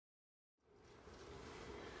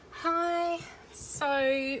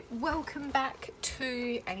Hello, welcome back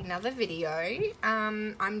to another video.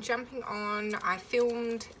 I'm jumping on. I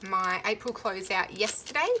filmed my April closeout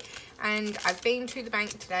yesterday and I've been to the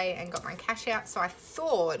bank today and got my cash out, so I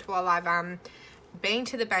thought while I've been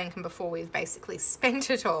to the bank and before we've basically spent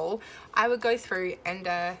it all, I would go through and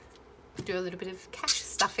do a little bit of cash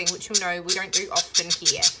stuffing, which you'll know we don't do often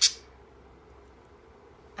here.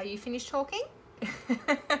 Are you finished talking?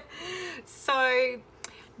 So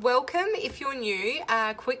welcome if you're new.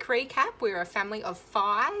 Quick recap, we're a family of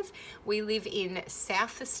 5. We live in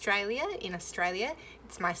South Australia, in Australia.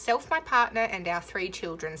 It's myself, my partner and our 3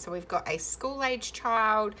 children. So we've got a school-age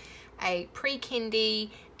child, a pre-kindy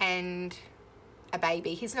and a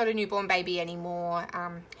baby. He's not a newborn baby anymore.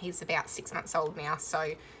 He's about 6 months old now, so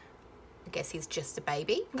I guess he's just a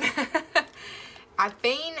baby. I've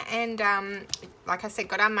been and like I said,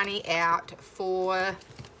 got our money out for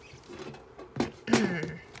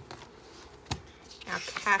our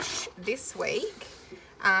cash this week.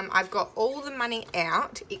 I've got all the money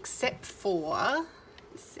out except for,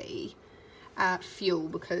 let's see, fuel,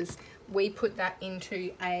 because we put that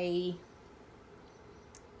into a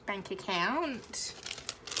bank account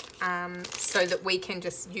so that we can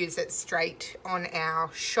just use it straight on our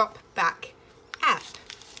ShopBack app.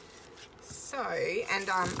 So, and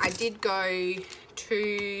I did go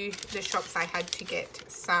to the shops. I had to get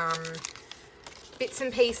some bits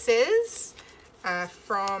and pieces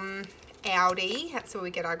from Aldi. That's where we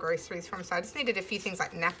get our groceries from. So I just needed a few things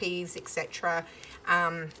like nappies, etc.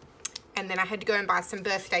 And then I had to go and buy some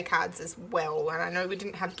birthday cards as well. And I know we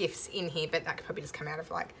didn't have gifts in here, but that could probably just come out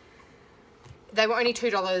of like, they were only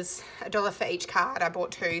 $2, $1 for each card. I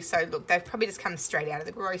bought 2. So look, they've probably just come straight out of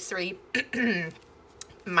the grocery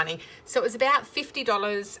money. So it was about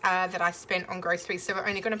 $50 that I spent on groceries. So we're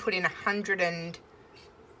only going to put in 100 and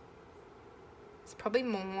it's probably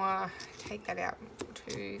more. Take that out.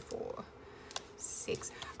 2, 4,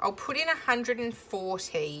 6. I'll put in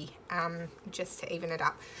 140 just to even it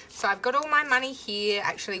up. So I've got all my money here.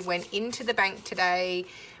 Actually went into the bank today,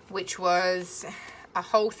 which was a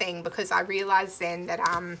whole thing because I realized then that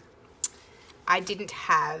I didn't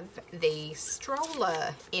have the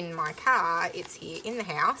stroller in my car. It's here in the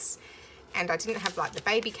house and I didn't have like the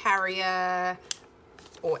baby carrier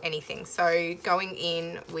or anything. So going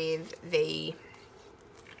in with the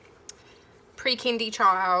pre-kindy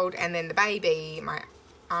child and then the baby, my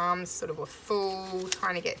arms sort of were full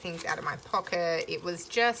trying to get things out of my pocket. It was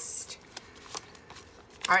just,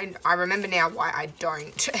 I remember now why I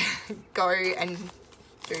don't go and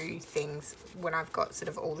do things when I've got sort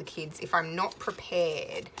of all the kids if I'm not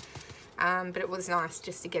prepared. But it was nice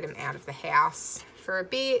just to get them out of the house for a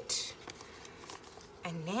bit.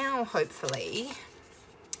 And now hopefully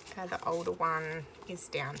the older one is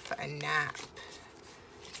down for a nap.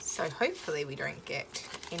 So hopefully we don't get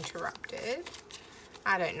interrupted.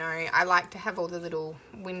 I don't know. I like to have all the little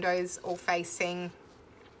windows all facing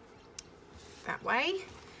that way.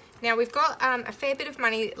 Now we've got a fair bit of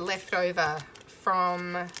money left over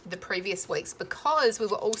from the previous weeks because we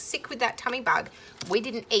were all sick with that tummy bug. We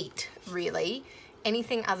didn't eat really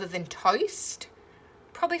anything other than toast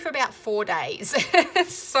probably for about 4 days.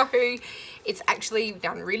 So it's actually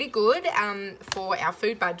done really good for our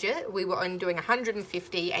food budget. We were only doing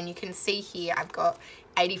 150 and you can see here I've got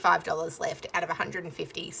 $85 left out of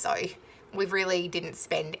 150. So we really didn't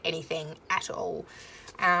spend anything at all.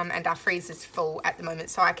 And our freezer's full at the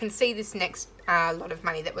moment. So I can see this next lot of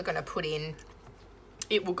money that we're going to put in,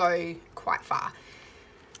 it will go quite far.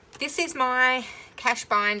 This is my cash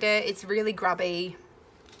binder. It's really grubby.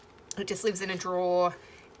 It just lives in a drawer.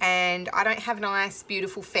 And I don't have nice,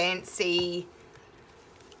 beautiful, fancy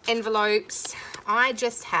envelopes. I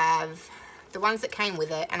just have the ones that came with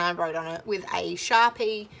it. And I wrote on it with a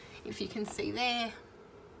Sharpie, if you can see there.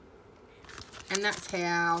 And that's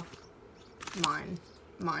how mine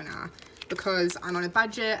are. Because I'm on a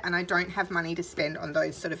budget and I don't have money to spend on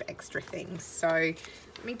those sort of extra things. So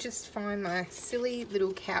let me just find my silly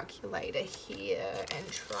little calculator here and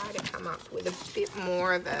try to come up with a bit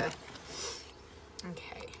more of a,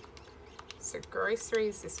 okay. So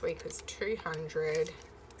groceries this week was 200.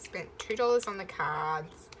 Spent $2 on the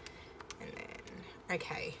cards. And then,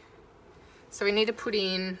 okay. So we need to put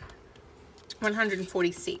in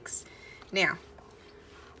 146. Now,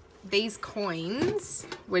 these coins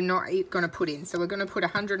we're not going to put in, so we're going to put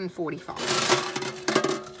 145.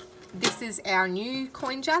 This is our new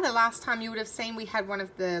coin jar. The last time you would have seen we had one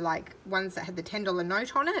of the like ones that had the $10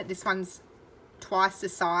 note on it. This one's twice the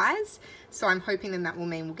size, so I'm hoping then that will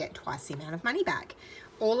mean we'll get twice the amount of money back.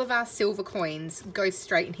 All of our silver coins go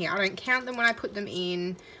straight in here. I don't count them when I put them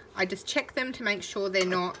in. I just check them to make sure they're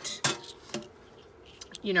not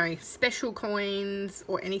you know, special coins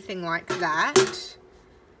or anything like that.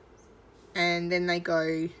 And then they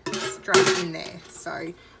go straight in there.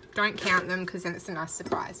 So don't count them because then it's a nice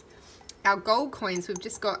surprise. Our gold coins, we've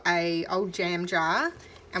just got a old jam jar.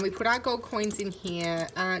 And we put our gold coins in here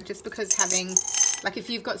just because having, like if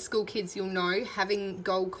you've got school kids, you'll know having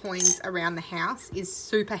gold coins around the house is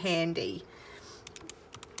super handy.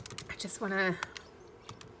 I just want to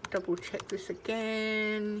double check this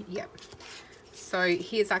again. Yep. So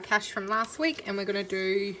here's our cash from last week, and we're going to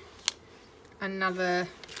do another,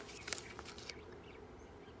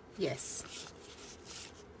 yes.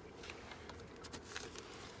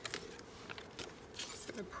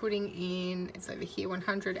 Putting in, it's over here,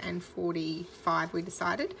 145 we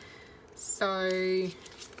decided. So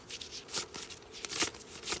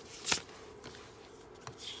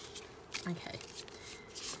okay,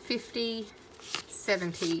 50,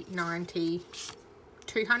 70, 90,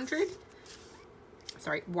 200,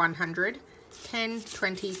 sorry, 100, 10,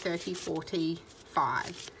 20, 30, 40,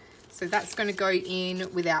 5. So that's going to go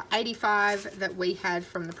in with our 85 that we had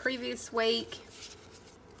from the previous week.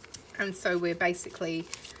 And so we're basically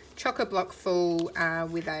chock-a-block full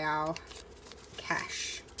with our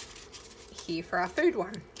cash here for our food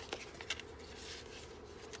one.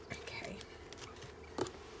 Okay.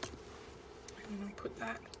 And I'll put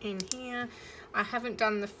that in here. I haven't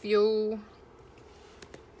done the fuel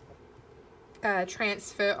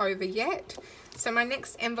transfer over yet. So my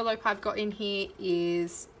next envelope I've got in here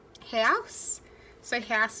is house. So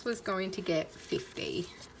house was going to get 50.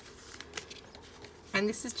 And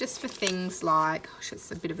this is just for things like, gosh, it's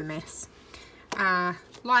a bit of a mess.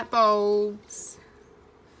 Light bulbs,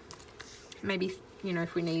 maybe, you know,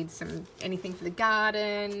 if we need anything for the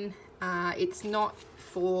garden. It's not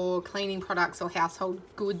for cleaning products or household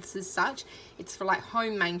goods as such. It's for like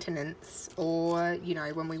home maintenance, or, you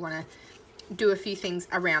know, when we want to do a few things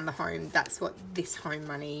around the home. That's what this home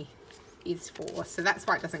money is for. So that's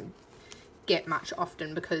why it doesn't get much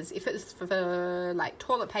often, because if it's for like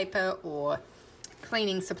toilet paper or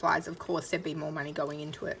cleaning supplies, of course there'd be more money going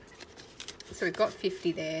into it. So we've got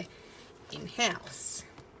 50 there in house,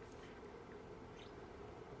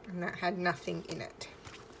 and that had nothing in it.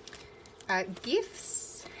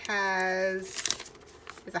 Gifts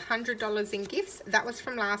there's $100 in gifts. That was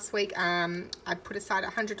from last week. I put aside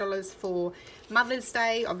 $100 for Mother's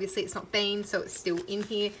Day. Obviously it's not been, so it's still in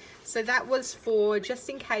here. So that was for just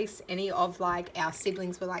in case any of like our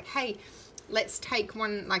siblings were like, hey, let's take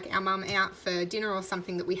one, like our mum, out for dinner or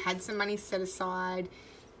something, that we had some money set aside.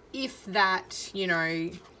 If that, you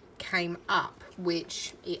know, came up,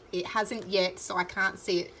 which it hasn't yet, so I can't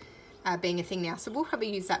see it being a thing now. So we'll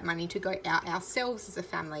probably use that money to go out ourselves as a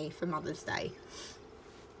family for Mother's Day.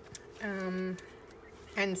 And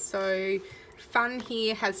so fun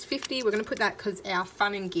here has 50. We're going to put that because our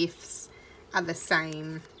fun and gifts are the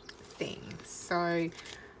same thing. So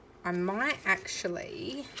I might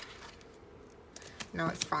actually... No,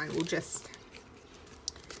 it's fine. We'll just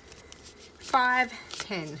 5,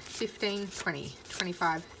 10, 15, 20,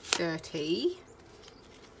 25, 30,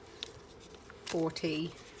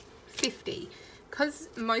 40, 50. Because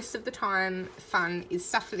most of the time fun is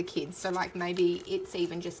stuff for the kids. So like maybe it's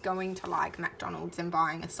even just going to like McDonald's and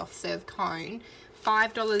buying a soft serve cone.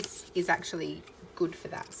 $5 is actually good for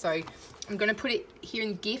that. So I'm going to put it here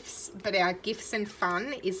in gifts, but our gifts and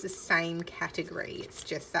fun is the same category. It's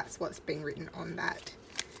just that's what's been written on that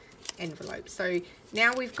envelope. So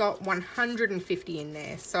now we've got 150 in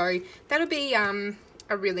there. So that'll be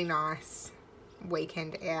a really nice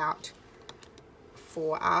weekend out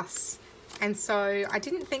for us. And so I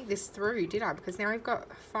didn't think this through, did I? Because now we've got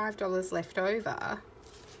 $5 left over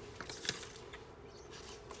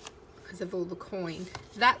because of all the coin.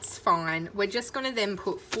 That's fine. We're just going to then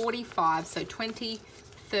put 45, so 20,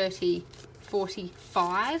 30,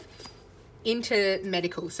 45 into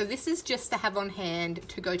medical. So this is just to have on hand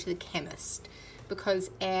to go to the chemist, because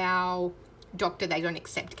our doctor, they don't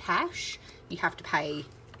accept cash. You have to pay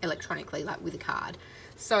electronically, like with a card.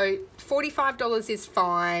 So $45 is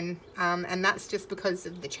fine, and that's just because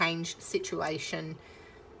of the change situation.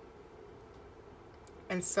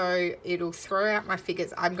 And so it'll throw out my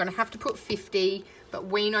figures. I'm going to have to put 50, but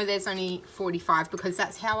we know there's only 45 because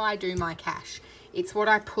that's how I do my cash. It's what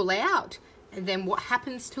I pull out, and then what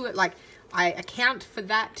happens to it. Like, I account for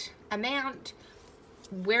that amount,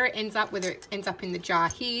 where it ends up, whether it ends up in the jar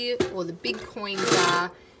here or the big coin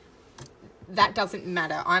jar, that doesn't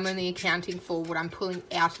matter. I'm only accounting for what I'm pulling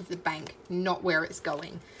out of the bank, not where it's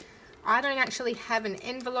going. I don't actually have an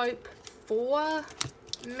envelope for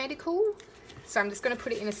medical, so I'm just going to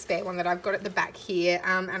put it in a spare one that I've got at the back here.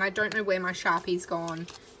 And I don't know where my Sharpie's gone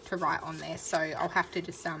to to write on there. So I'll have to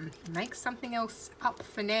just make something else up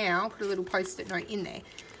for now, put a little post-it note in there.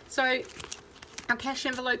 So our cash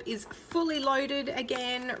envelope is fully loaded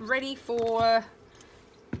again, ready for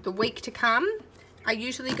the week to come. I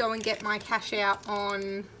usually go and get my cash out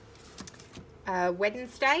on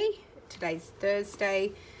Wednesday. Today's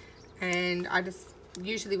Thursday, and I just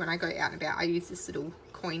usually when I go out and about I use this little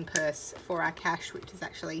coin purse for our cash, which is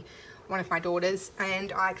actually one of my daughter's,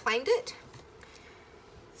 and I claimed it.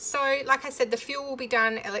 So like I said, the fuel will be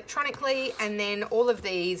done electronically, and then all of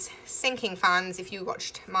these sinking funds, if you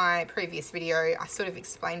watched my previous video, I sort of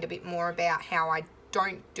explained a bit more about how I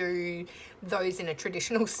don't do those in a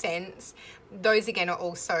traditional sense. Those again are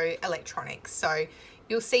also electronic. So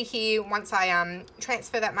you'll see here, once I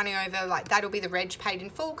transfer that money over, like that'll be the reg paid in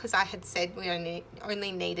full, because I had said we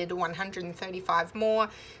only needed 135 more.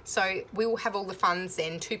 So we will have all the funds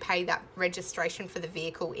then to pay that registration for the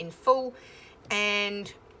vehicle in full.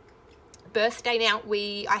 And birthday now,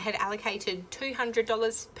 I had allocated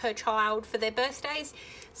 $200 per child for their birthdays.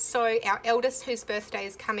 So our eldest, whose birthday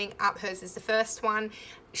is coming up, hers is the first one,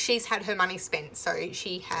 she's had her money spent. So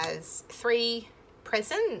she has 3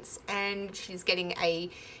 presents, and she's getting a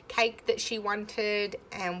cake that she wanted,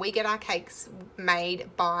 and we get our cakes made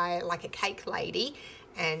by like a cake lady,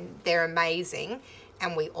 and they're amazing,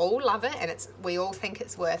 and we all love it, and we all think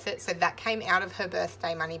it's worth it. So that came out of her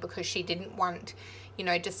birthday money, because she didn't want, you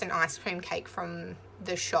know, just an ice cream cake from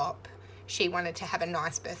the shop. She wanted to have a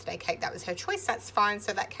nice birthday cake. That was her choice. That's fine.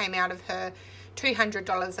 So that came out of her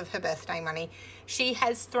 $200 of her birthday money. She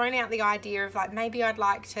has thrown out the idea of like, maybe I'd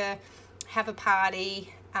like to have a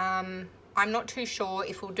party. I'm not too sure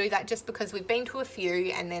if we'll do that, just because we've been to a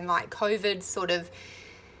few, and then like COVID sort of,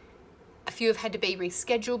 a few have had to be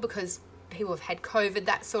rescheduled because people have had COVID,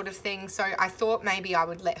 that sort of thing. So I thought maybe I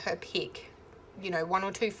would let her pick, you know, 1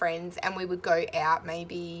 or 2 friends, and we would go out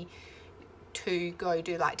maybe to go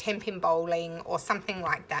do like 10-pin bowling or something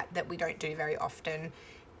like that, that we don't do very often,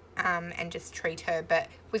 and just treat her. But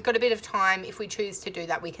we've got a bit of time. If we choose to do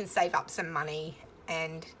that, we can save up some money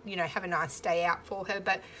and, you know, have a nice day out for her.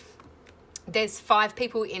 But there's 5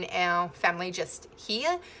 people in our family just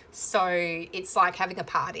here, so it's like having a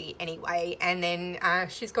party anyway. And then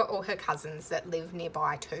she's got all her cousins that live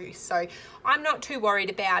nearby too, so I'm not too worried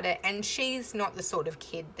about it. And she's not the sort of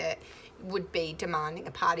kid that would be demanding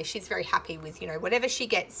a party. She's very happy with, you know, whatever she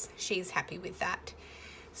gets, she's happy with that.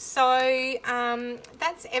 So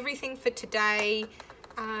that's everything for today.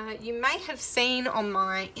 You may have seen on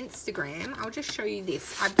my Instagram, I'll just show you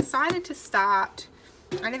this. I've decided to start,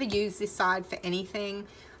 I never use this side for anything,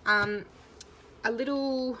 a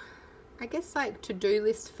little, I guess, like to-do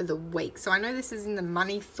list for the week. So I know this is in the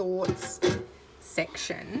money thoughts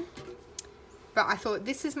section, but I thought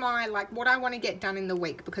this is my, like, what I want to get done in the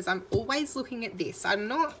week, because I'm always looking at this. I'm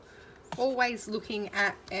not always looking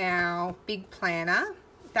at our big planner.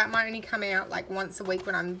 That might only come out like once a week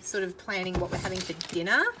when I'm sort of planning what we're having for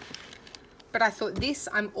dinner. But I thought this,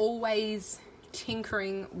 I'm always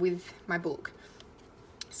tinkering with my book.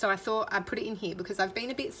 So I thought I'd put it in here, because I've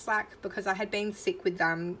been a bit slack because I had been sick with the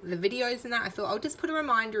videos and that. I thought I'll just put a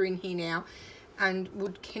reminder in here now, and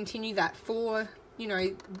would continue that for, you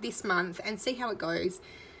know, this month and see how it goes.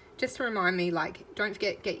 Just to remind me, like, don't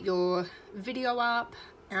forget, get your video up.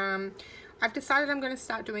 I've decided I'm going to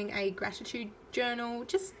start doing a gratitude journal,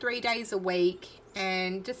 just 3 days a week,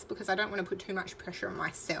 and just because I don't want to put too much pressure on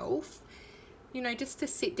myself, you know, just to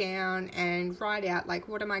sit down and write out, like,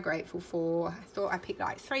 what am I grateful for? I thought I picked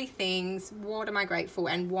like 3 things. What am I grateful,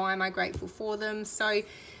 and why am I grateful for them? So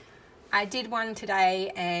I did one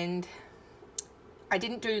today, and I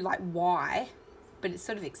didn't do like why, but it's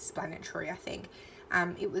sort of explanatory, I think.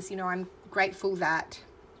 It was, you know, I'm grateful that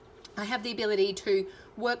I have the ability to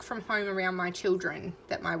work from home around my children,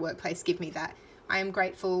 that my workplace give me that. I am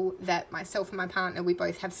grateful that myself and my partner, we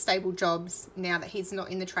both have stable jobs now that he's not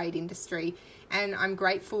in the trade industry. And I'm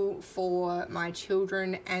grateful for my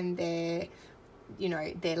children and their, you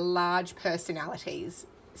know, their large personalities.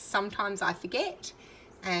 Sometimes I forget,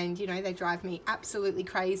 and, you know, they drive me absolutely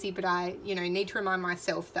crazy, but I, you know, need to remind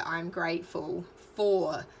myself that I'm grateful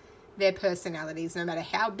for their personalities, no matter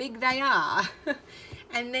how big they are.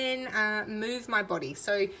 And then move my body.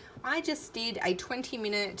 So I just did a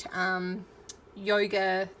 20-minute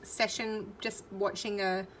yoga session, just watching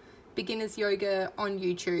a beginner's yoga on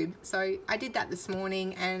YouTube. So I did that this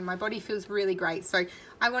morning, and my body feels really great. So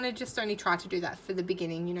I want to just only try to do that for the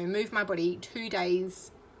beginning, you know, move my body 2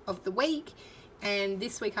 days of the week. And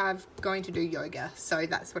this week I'm going to do yoga. So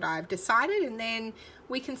that's what I've decided. And then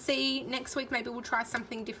we can see next week, maybe we'll try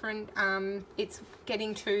something different. It's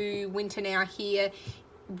getting to winter now here.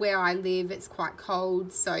 where I live, it's quite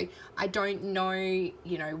cold, so I don't know,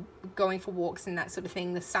 you know, going for walks and that sort of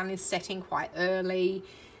thing. The sun is setting quite early,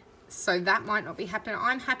 so that might not be happening.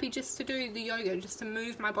 I'm happy just to do the yoga, just to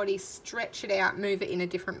move my body, stretch it out, move it in a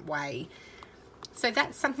different way. So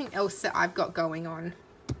that's something else that I've got going on.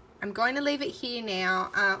 I'm going to leave it here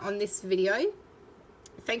now on this video.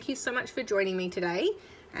 Thank you so much for joining me today,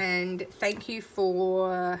 and thank you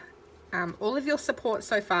for all of your support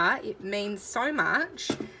so far. It means so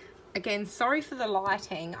much. Again, sorry for the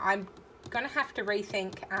lighting. I'm going to have to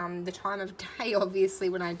rethink the time of day, obviously,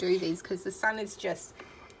 when I do these, because the sun is just,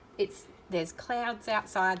 there's clouds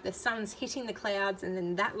outside, the sun's hitting the clouds, and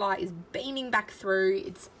then that light is beaming back through.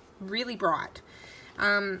 It's really bright.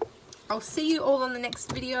 I'll see you all on the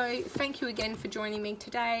next video. Thank you again for joining me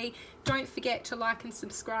today. Don't forget to like and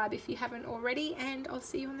subscribe if you haven't already, and I'll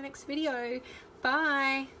see you on the next video.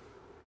 Bye.